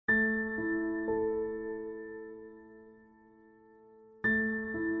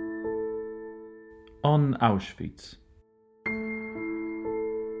On Auschwitz.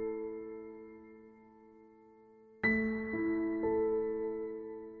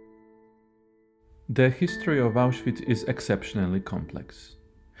 The history of Auschwitz is exceptionally complex.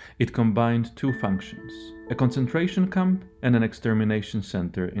 It combined two functions, a concentration camp and an extermination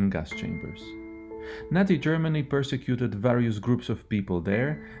center in gas chambers. Nazi Germany persecuted various groups of people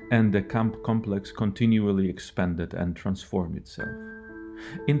there, and the camp complex continually expanded and transformed itself.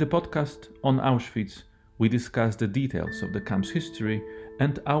 In the podcast On Auschwitz, we discuss the details of the camp's history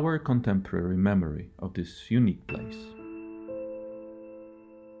and our contemporary memory of this unique place.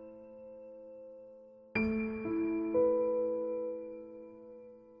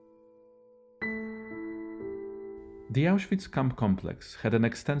 The Auschwitz camp complex had an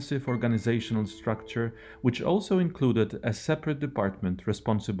extensive organizational structure which also included a separate department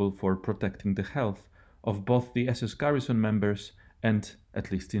responsible for protecting the health of both the SS garrison members and,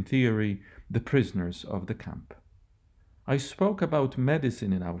 at least in theory, the prisoners of the camp. I spoke about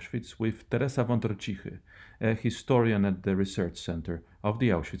medicine in Auschwitz with Teresa Wątrocichy, a historian at the Research Center of the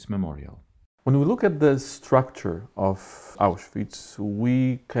Auschwitz Memorial. When we look at the structure of Auschwitz,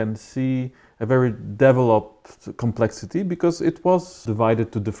 we can see a very developed complexity because it was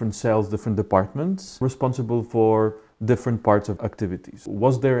divided to different cells, different departments, responsible for different parts of activities.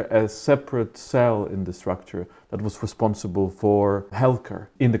 Was there a separate cell in the structure that was responsible for healthcare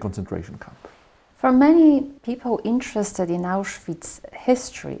in the concentration camp? For many people interested in Auschwitz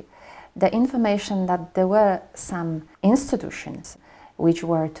history, the information that there were some institutions which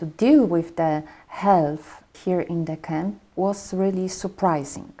were to deal with the health here in the camp was really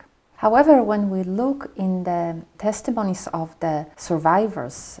surprising. However, when we look in the testimonies of the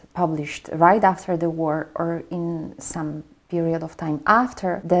survivors published right after the war or in some period of time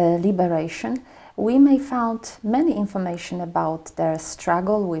after the liberation, we may find many information about their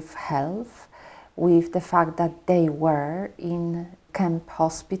struggle with health, with the fact that they were in camp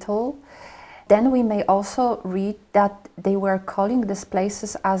hospital. Then we may also read that they were calling these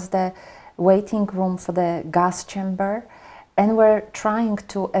places as the waiting room for the gas chamber and were trying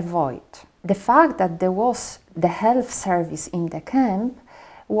to avoid. The fact that there was the health service in the camp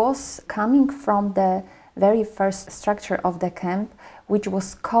was coming from the very first structure of the camp, which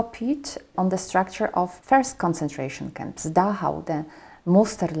was copied on the structure of first concentration camps, Dachau, the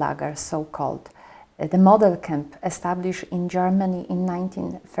Musterlager so-called. The model camp established in Germany in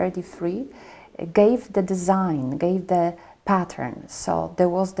 1933 gave the design, gave the pattern. So there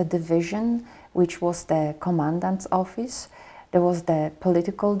was the division, which was the commandant's office. There was the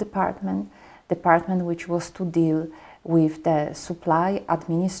political department which was to deal with the supply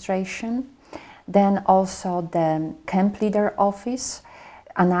administration. Then also the camp leader office,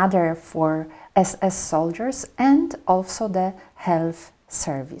 another for SS soldiers, and also the health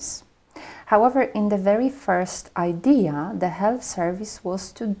service. However, in the very first idea, the health service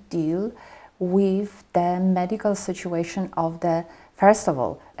was to deal with the medical situation of the, first of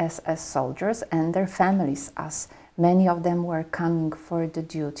all, SS soldiers and their families, as many of them were coming for the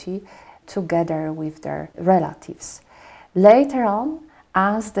duty together with their relatives. Later on,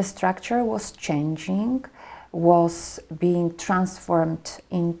 as the structure was changing, was being transformed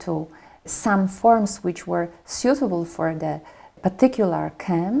into some forms which were suitable for the particular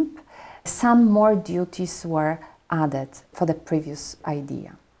camp, some more duties were added for the previous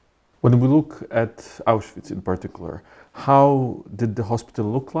idea. When we look at Auschwitz in particular, how did the hospital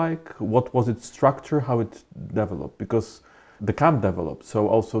look like? What was its structure? How it developed? Because the camp developed, so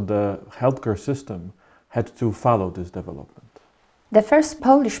also the healthcare system had to follow this development. The first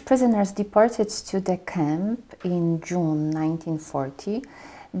Polish prisoners deported to the camp in June 1940,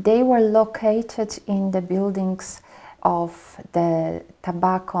 they were located in the buildings of the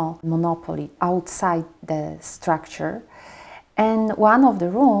tobacco monopoly outside the structure. And one of the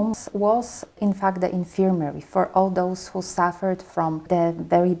rooms was, in fact, the infirmary for all those who suffered from the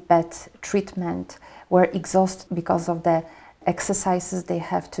very bad treatment, were exhausted because of the exercises they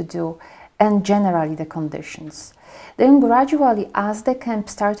have to do, and generally the conditions. Then gradually, as the camp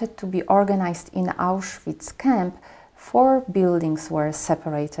started to be organized in Auschwitz camp, 4 buildings were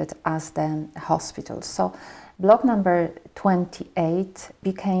separated as the hospitals. So block number 28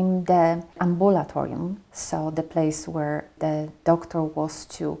 became the ambulatorium, so the place where the doctor was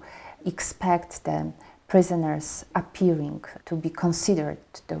to expect the prisoners appearing to be considered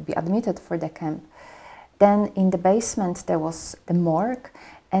to be admitted for the camp. Then in the basement there was the morgue,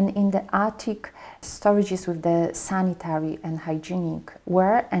 and in the attic storages with the sanitary and hygienic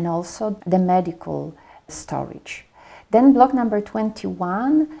were, and also the medical storage. Then block number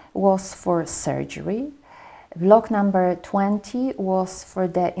 21 was for surgery. Block number 20 was for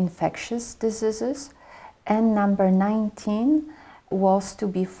the infectious diseases, and number 19 was to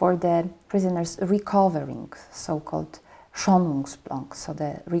be for the prisoners recovering, so-called Schonungsblock, so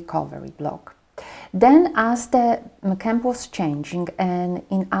the recovery block. Then, as the camp was changing, and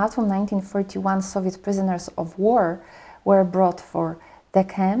in autumn 1941 Soviet prisoners of war were brought for the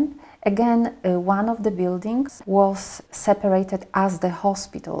camp, again one of the buildings was separated as the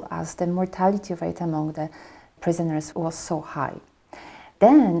hospital, as the mortality rate among the prisoners was so high.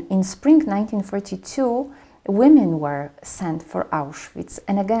 Then, in spring 1942, women were sent for Auschwitz,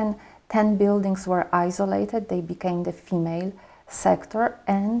 and again 10 buildings were isolated. They became the female sector,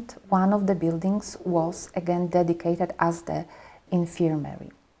 and one of the buildings was again dedicated as the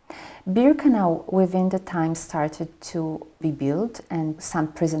infirmary. Birkenau within the time started to be built, and some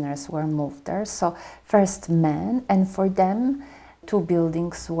prisoners were moved there. So first men, and for them 2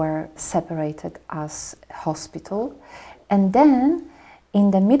 buildings were separated as hospital, and then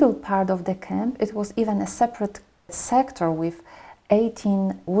in the middle part of the camp it was even a separate sector with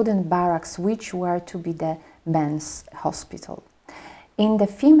 18 wooden barracks which were to be the men's hospital. In the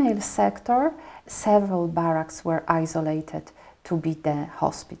female sector, several barracks were isolated to be the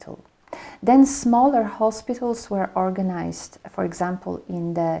hospital. Then smaller hospitals were organized, for example,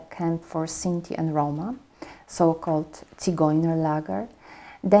 in the camp for Sinti and Roma, so-called Zigeunerlager.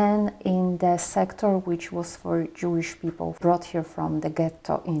 Then in the sector which was for Jewish people brought here from the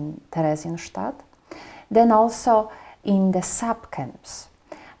ghetto in Theresienstadt. Then also in the sub-camps.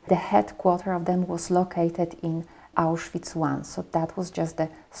 The headquarter of them was located in Auschwitz I, so that was just the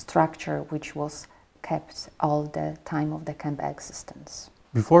structure which was kept all the time of the camp existence.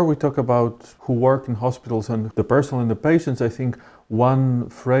 Before we talk about who work in hospitals and the personnel and the patients, I think one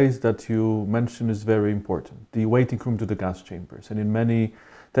phrase that you mentioned is very important, the waiting room to the gas chambers. And in many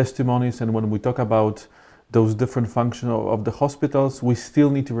testimonies, and when we talk about those different functions of the hospitals, we still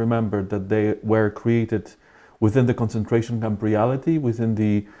need to remember that they were created within the concentration camp reality, within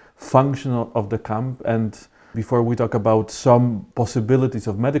the function of the camp. And before we talk about some possibilities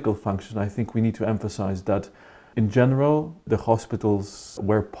of medical function, I think we need to emphasize that in general, the hospitals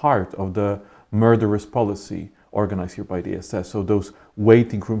were part of the murderous policy organized here by the SS. So those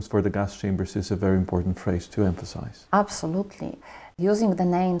waiting rooms for the gas chambers is a very important phrase to emphasize. Absolutely. Using the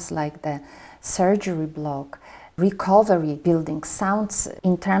names like the surgery block, recovery building sounds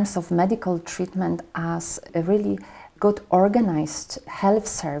in terms of medical treatment as a really good organized health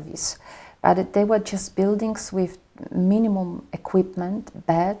service. But they were just buildings with minimum equipment,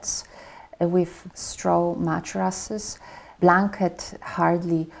 beds, with straw mattresses, blanket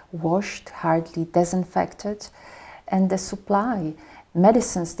hardly washed, hardly disinfected, and the supply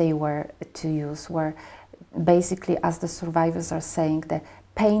medicines they were to use were basically, as the survivors are saying, the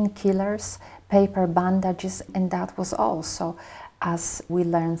painkillers, paper bandages, and that was all. So, as we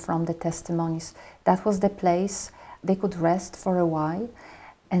learn from the testimonies, that was the place they could rest for a while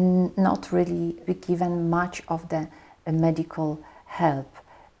and not really be given much of the medical help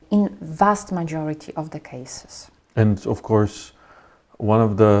in vast majority of the cases. And of course, one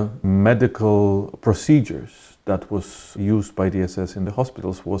of the medical procedures that was used by the SS in the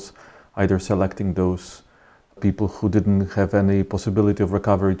hospitals was either selecting those people who didn't have any possibility of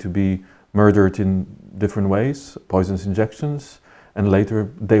recovery to be murdered in different ways, poisonous injections, and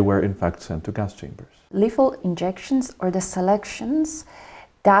later they were in fact sent to gas chambers. Lethal injections or the selections,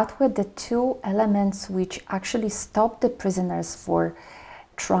 that were the 2 elements which actually stopped the prisoners for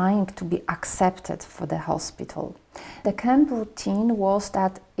trying to be accepted for the hospital. The camp routine was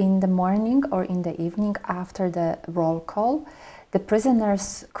that in the morning or in the evening after the roll call, the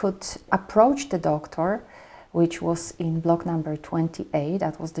prisoners could approach the doctor, which was in block number 28,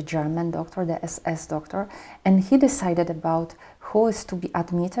 that was the German doctor, the SS doctor, and he decided about who is to be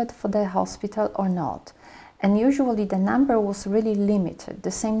admitted for the hospital or not. And usually the number was really limited. The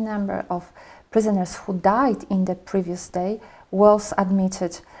same number of prisoners who died in the previous day was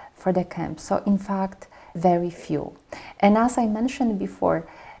admitted for the camp. So in fact, very few. And as I mentioned before,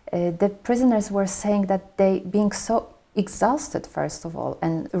 the prisoners were saying that they, being so exhausted first of all,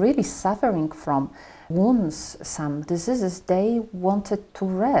 and really suffering from wounds, some diseases, they wanted to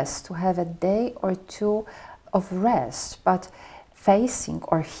rest, to have a day or 2 of rest. But facing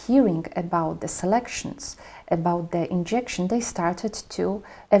or hearing about the selections, about the injection, they started to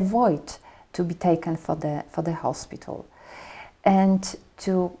avoid to be taken for the hospital. And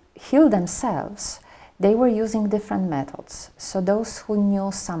to heal themselves, they were using different methods. So those who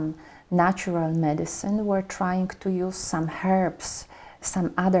knew some natural medicine were trying to use some herbs,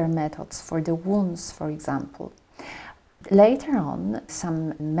 some other methods for the wounds, for example. Later on,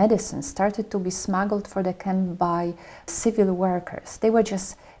 some medicines started to be smuggled for the camp by civil workers. They were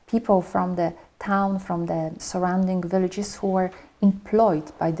just people from the town, from the surrounding villages who were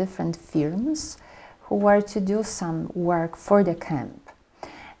employed by different firms who were to do some work for the camp.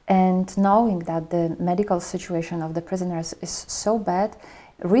 And knowing that the medical situation of the prisoners is so bad,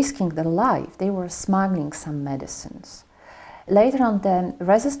 risking their life, they were smuggling some medicines. Later on, the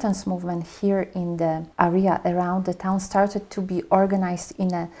resistance movement here in the area around the town started to be organized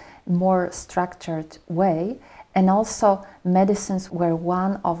in a more structured way, and also medicines were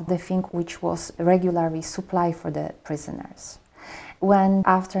one of the things which was regularly supplied for the prisoners. When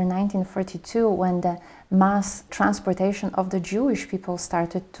after 1942, when the mass transportation of the Jewish people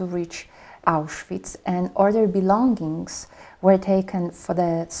started to reach Auschwitz and other belongings were taken for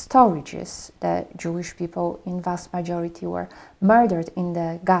the storages, the Jewish people in vast majority were murdered in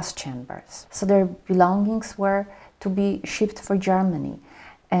the gas chambers. So their belongings were to be shipped for Germany,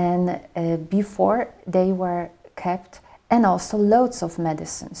 and before they were kept, and also loads of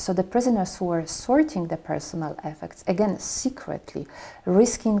medicines. So the prisoners who were sorting the personal effects, again secretly,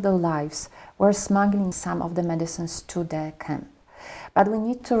 risking their lives, were smuggling some of the medicines to the camp. But we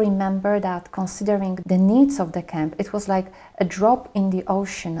need to remember that considering the needs of the camp, it was like a drop in the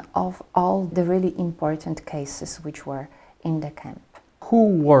ocean of all the really important cases which were in the camp. Who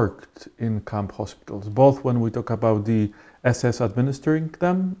worked in camp hospitals, both when we talk about the SS administering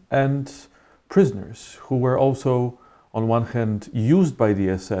them and prisoners who were also, on one hand, used by the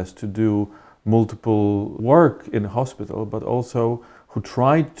SS to do multiple work in a hospital, but also who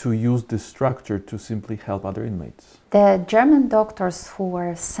tried to use this structure to simply help other inmates? The German doctors who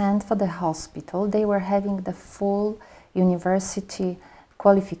were sent for the hospital, they were having the full university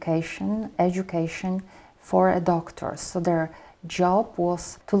qualification, education for a doctor. So their job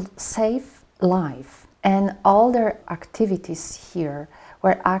was to save life. And all their activities here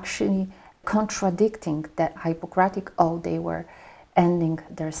were actually contradicting the Hippocratic oath. They were ending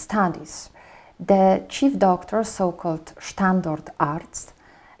their studies. The chief doctor, so-called Standortarzt,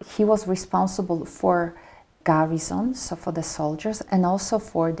 he was responsible for garrison, so for the soldiers, and also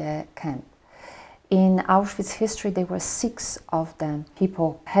for the camp. In Auschwitz history, there were 6 of the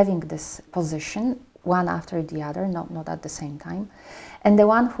people having this position, one after the other, not at the same time. And the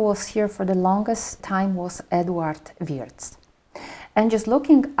one who was here for the longest time was Eduard Wirtz. And just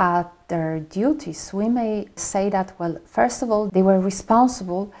looking at their duties, we may say that, well, first of all, they were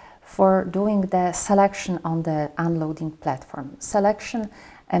responsible for doing the selection on the unloading platform. Selection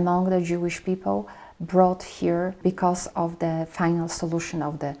among the Jewish people brought here because of the final solution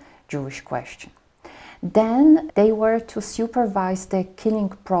of the Jewish question. Then they were to supervise the killing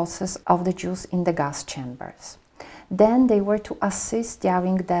process of the Jews in the gas chambers. Then they were to assist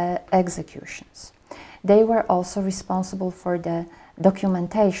during the executions. They were also responsible for the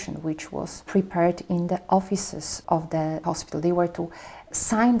documentation which was prepared in the offices of the hospital. They were to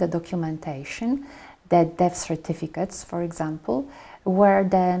sign the documentation, the death certificates, for example, where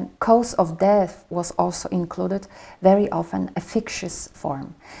the cause of death was also included, very often a fictitious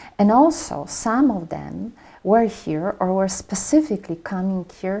form. And also some of them were here or were specifically coming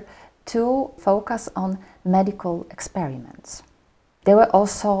here to focus on medical experiments. There were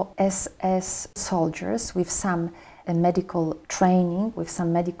also SS soldiers with some medical training, with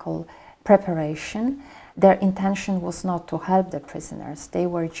some medical preparation. Their intention was not to help the prisoners, they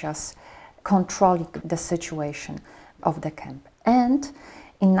were just controlling the situation of the camp. And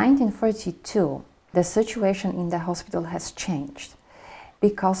in 1942, the situation in the hospital has changed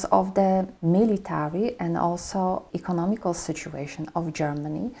because of the military and also economical situation of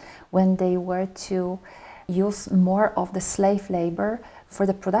Germany, when they were to use more of the slave labor for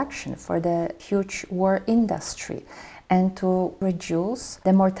the production, for the huge war industry, and to reduce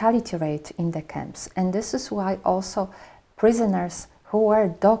the mortality rate in the camps. And this is why also prisoners who were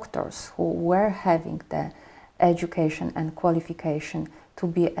doctors, who were having the education and qualification to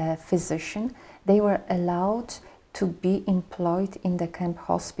be a physician, they were allowed to be employed in the camp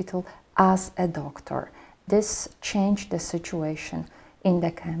hospital as a doctor. This changed the situation in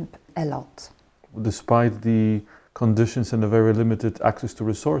the camp a lot. Despite the conditions and a very limited access to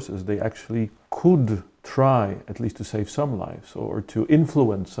resources, they actually could try at least to save some lives or to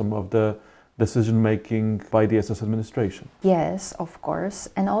influence some of the decision-making by the SS administration. Yes, of course.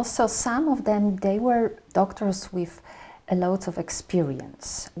 And also some of them, they were doctors with a lot of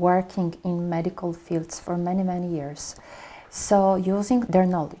experience, working in medical fields for many, many years. So using their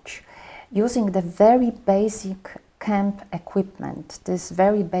knowledge, using the very basic camp equipment, these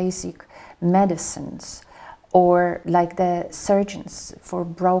very basic medicines, or like the surgeons for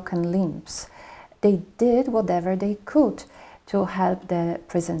broken limbs, they did whatever they could to help the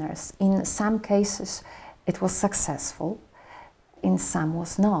prisoners. In some cases, it was successful. In some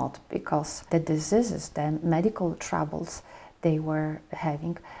was not, because the diseases, the medical troubles they were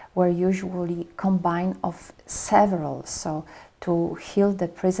having were usually combined of several. So to heal the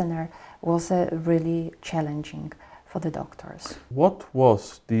prisoner was really challenging for the doctors. What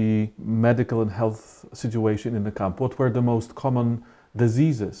was the medical and health situation in the camp? What were the most common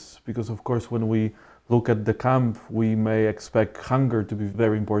diseases? Because of course when we look at the camp, we may expect hunger to be a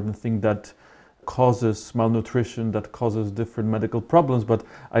very important thing that causes malnutrition, that causes different medical problems. But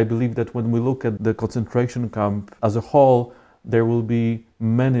I believe that when we look at the concentration camp as a whole, there will be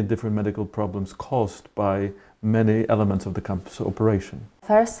many different medical problems caused by many elements of the camp's operation.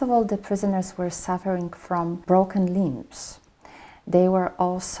 First of all, the prisoners were suffering from broken limbs. They were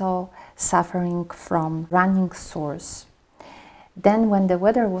also suffering from running sores. Then when the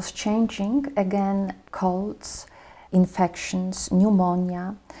weather was changing, again, colds, infections,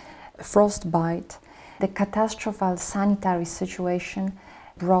 pneumonia, frostbite. The catastrophic sanitary situation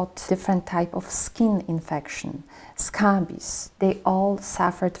brought different type of skin infection, scabies. They all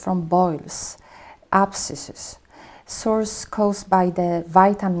suffered from boils, abscesses, sores caused by the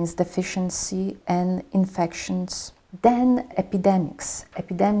vitamins deficiency and infections. Then epidemics.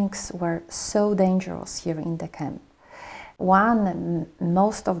 Epidemics were so dangerous here in the camp. One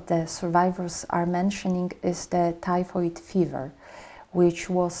most of the survivors are mentioning is the typhoid fever, which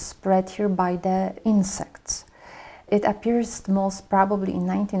was spread here by the insects. It appears most probably in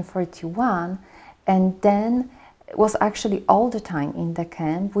 1941, and then was actually all the time in the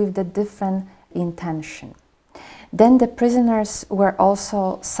camp with the different intention. Then the prisoners were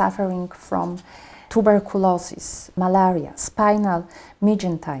also suffering from tuberculosis, malaria, spinal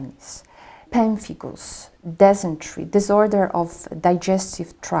meningitis, pemphigus, dysentery, disorder of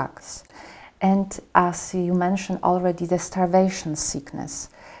digestive tracts, and as you mentioned already, the starvation sickness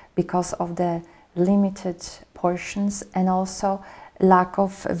because of the limited portions and also lack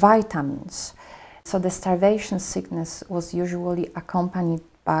of vitamins. So the starvation sickness was usually accompanied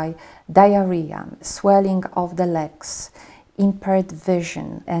by diarrhea, swelling of the legs, impaired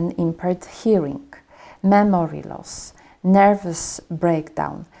vision and impaired hearing, memory loss, nervous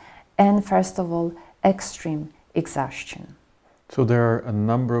breakdown, and first of all, extreme exhaustion. So there are a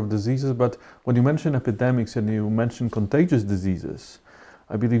number of diseases, but when you mention epidemics and you mention contagious diseases,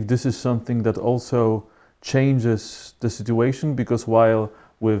 I believe this is something that also changes the situation, because while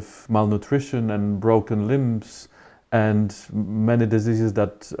with malnutrition and broken limbs and many diseases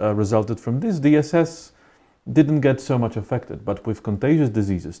that resulted from this, the SS didn't get so much affected. But with contagious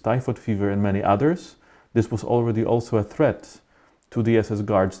diseases, typhoid fever and many others, this was already also a threat to the SS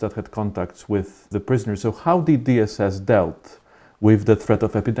guards that had contacts with the prisoners. So how did the SS dealt with the threat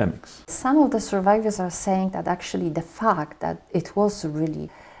of epidemics? Some of the survivors are saying that actually the fact that it was a really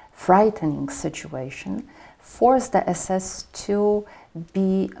frightening situation forced the SS to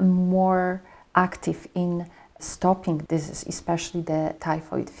be more active in stopping disease, especially the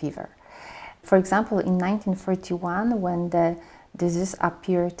typhoid fever. For example, in 1941, when the disease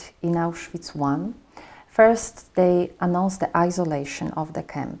appeared in Auschwitz I, first they announced the isolation of the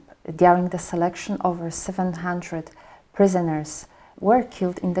camp. During the selection, over 700 prisoners were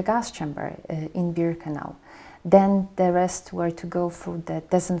killed in the gas chamber in Birkenau. Then the rest were to go through the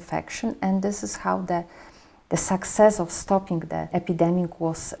disinfection, and this is how the success of stopping the epidemic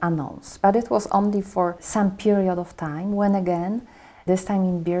was announced. But it was only for some period of time, when again, this time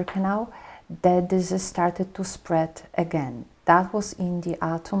in Birkenau, the disease started to spread again. That was in the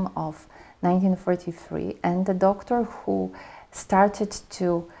autumn of 1943, and the doctor who started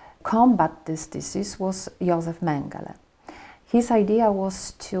to combat this disease was Josef Mengele. His idea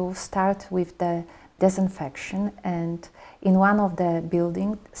was to start with the disinfection, and in one of the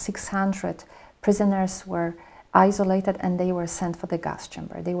buildings, 600 prisoners were isolated and they were sent for the gas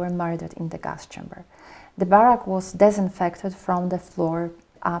chamber. They were murdered in the gas chamber. The barrack was disinfected from the floor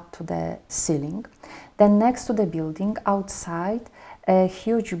up to the ceiling. Then next to the building, outside, a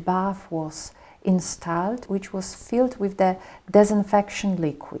huge bath was installed, which was filled with the disinfection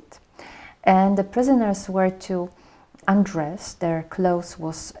liquid. And the prisoners were to undress, their clothes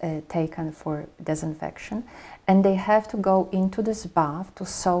was taken for disinfection, and they have to go into this bath to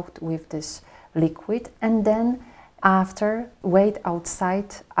soak with this liquid, and then after wait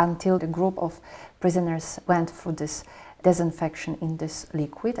outside until the group of prisoners went through this disinfection in this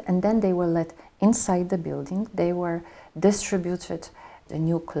liquid, and then they were let inside the building. They were distributed the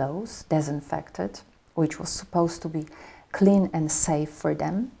new clothes, disinfected, which was supposed to be clean and safe for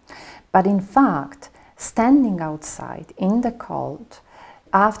them. But in fact, standing outside in the cold,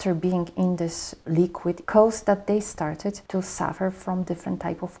 after being in this liquid, caused that they started to suffer from different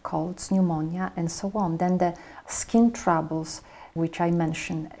type of colds, pneumonia, and so on. Then the skin troubles, which I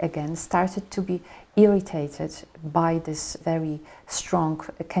mentioned again, started to be irritated by this very strong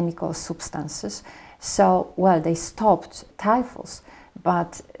chemical substances. So, well, they stopped typhus,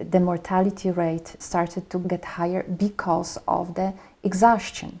 but the mortality rate started to get higher because of the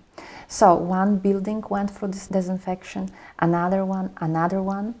exhaustion. So one building went through this disinfection, another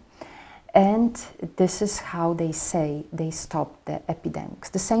one, and this is how they say they stopped the epidemics.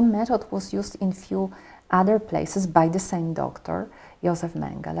 The same method was used in few other places by the same doctor, Josef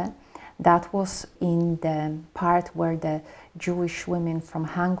Mengele. That was in the part where the Jewish women from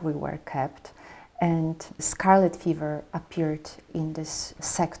Hungary were kept, and scarlet fever appeared in this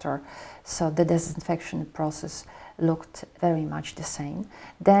sector. So the disinfection process looked very much the same.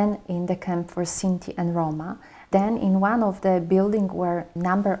 Then in the camp for Sinti and Roma, then in one of the buildings where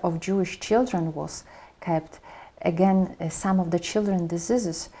number of Jewish children was kept, again some of the children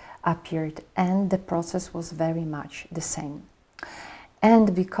diseases appeared, and the process was very much the same.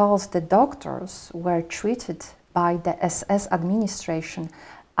 And because the doctors were treated by the SS administration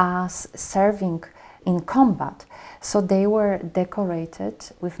as serving in combat, so they were decorated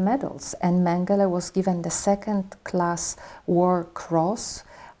with medals, and Mengele was given the second-class War Cross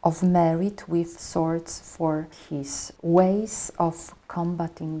of Merit with swords for his ways of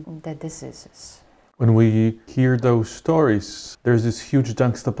combating the diseases. When we hear those stories, there's this huge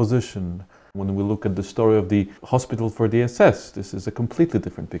juxtaposition. When we look at the story of the hospital for the SS, this is a completely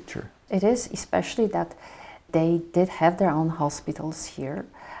different picture. It is, especially that they did have their own hospitals here,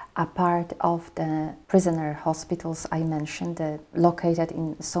 a part of the prisoner hospitals I mentioned, located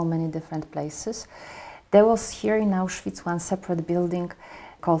in so many different places. There was here in Auschwitz one separate building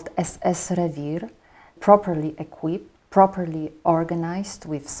called SS Revier, properly equipped, properly organized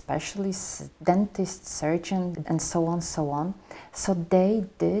with specialists, dentists, surgeons, and so on, so on. So they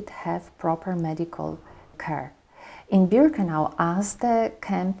did have proper medical care. In Birkenau, as the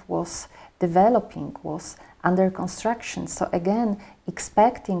camp was developing, was under construction, so again,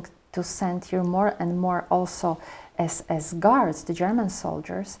 expecting to send here more and more also as guards, the German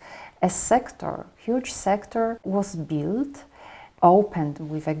soldiers, a sector, huge sector was built, opened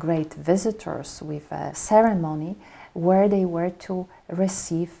with a great visitors, with a ceremony, where they were to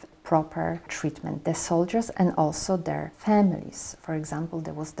receive proper treatment, the soldiers and also their families. For example,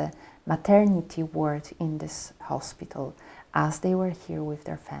 there was the maternity ward in this hospital as they were here with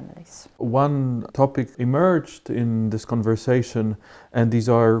their families. One topic emerged in this conversation, and these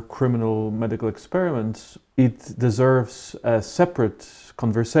are criminal medical experiments. It deserves a separate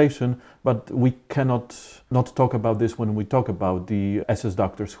conversation, but we cannot not talk about this when we talk about the SS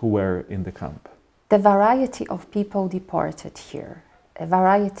doctors who were in the camp. The variety of people deported here, a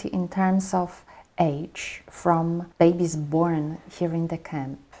variety in terms of age, from babies born here in the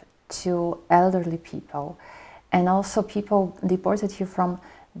camp to elderly people, and also people deported here from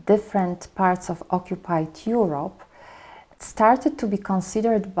different parts of occupied Europe, started to be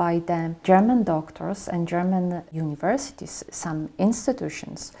considered by the German doctors and German universities, some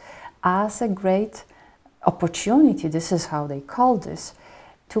institutions, as a great opportunity, this is how they call this,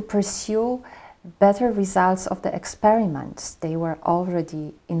 to pursue better results of the experiments they were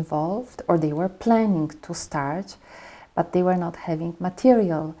already involved or they were planning to start, but they were not having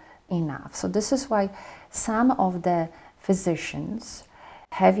material enough. So this is why some of the physicians,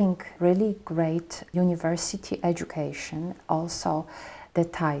 having really great university education, also the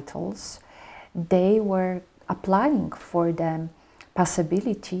titles, they were applying for the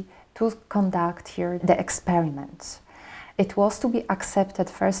possibility to conduct here the experiments. It was to be accepted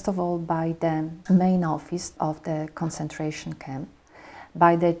first of all by the main office of the concentration camp,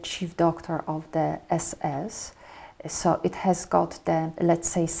 by the chief doctor of the SS. So it has got the, let's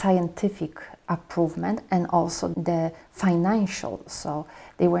say, scientific approval and also the financial. So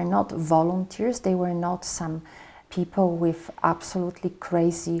they were not volunteers, they were not some people with absolutely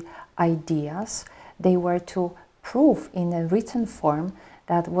crazy ideas. They were to prove in a written form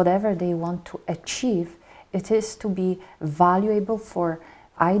that whatever they want to achieve, it is to be valuable for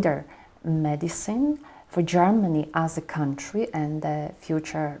either medicine, for Germany as a country and the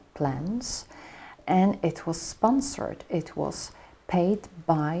future plans. And it was sponsored, it was paid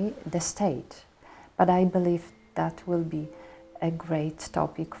by the state. But I believe that will be a great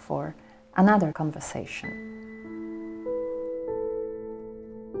topic for another conversation.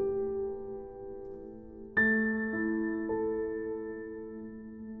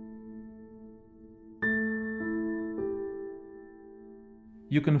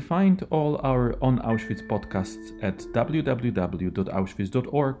 You can find all our On Auschwitz podcasts at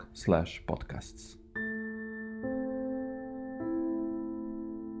www.auschwitz.org/podcasts.